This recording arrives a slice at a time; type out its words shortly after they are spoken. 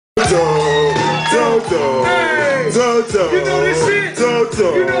You know this shit?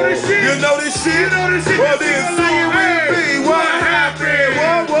 You know this shit? You know this shit? You know this shit? Well then sing it with me. What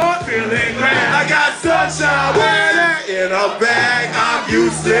happened? What? Feeling glad. I got sunshine where in a bag. I'm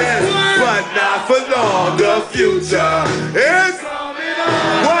useless, but not for long. The future is coming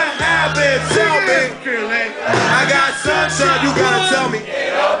on. What happened? Tell me. I got sunshine. You gotta tell me.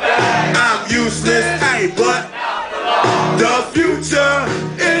 I'm useless, hey, but the future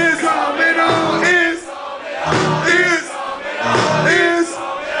is coming on.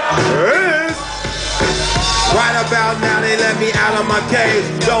 Right about now they let me out of my cage.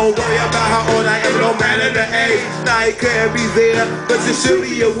 Don't worry about how old I am, no matter the age. Now he couldn't be there, but you should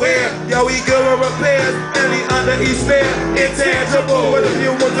be aware. Yo, he good with repairs, and he under, he's fair. Intangible, what if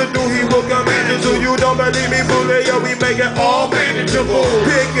you want to do, he will command you to. You don't believe me, bully, yo, we make it all manageable.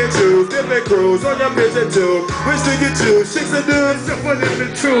 Pick and choose, different crews on your vision tube. Which do you choose, chicks or dudes? It's up for them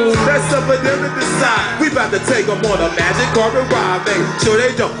to choose. That's up for them to decide. We about to take them on a magic carpet ride, make sure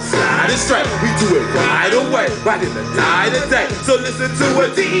they don't slide it straight. We do it right away. Right in the die today. So listen to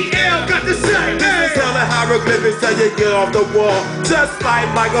what DEL got to say. This is hella hieroglyphics till you get off the wall. Just like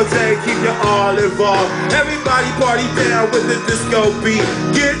Michael J, keep you all involved. Everybody party down with the disco beat.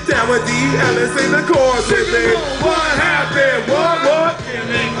 Get down with DEL and sing the chorus with me. What happened? What?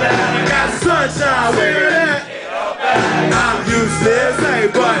 I got sunshine, where it at? I'm useless, hey,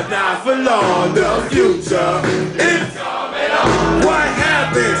 but not for long. The future is coming on. What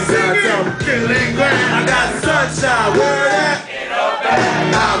happened? Feeling glad. I got sunshine, where it at?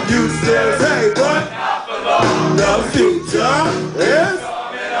 I'm useless, hey, but the future is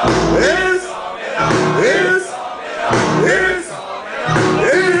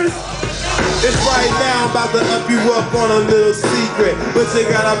it's right now, I'm about to up you up on a little secret. But you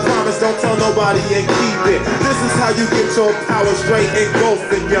gotta promise, don't tell nobody and keep it. This is how you get your power straight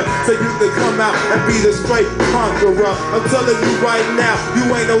engulfing ya, so you can come out and be the straight conqueror. I'm telling you right now, you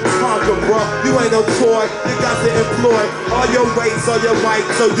ain't no Tonka, bruh. You ain't no toy. You got to employ all your weights, all your might,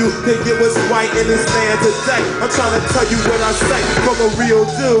 so you can get what's right in this land today. I'm trying to tell you what I say from a real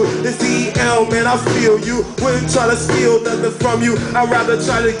dude. It's DEL, man, I feel you. Wouldn't try to steal nothing from you. I'd rather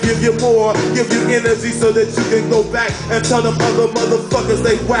try to give you more. Give you energy so that you can go back and tell them other motherfuckers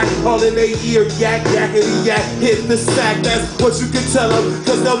they whack all in their ear, yak, yakety yak, hit the sack. That's what you can tell them,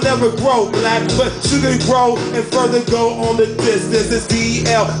 cause they'll never grow black, but you can grow and further go on the distance. It's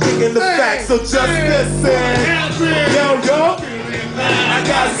DEL kicking the facts, so just listen. Yo, I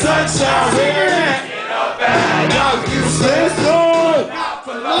got sunshine, where it at? I'm useless,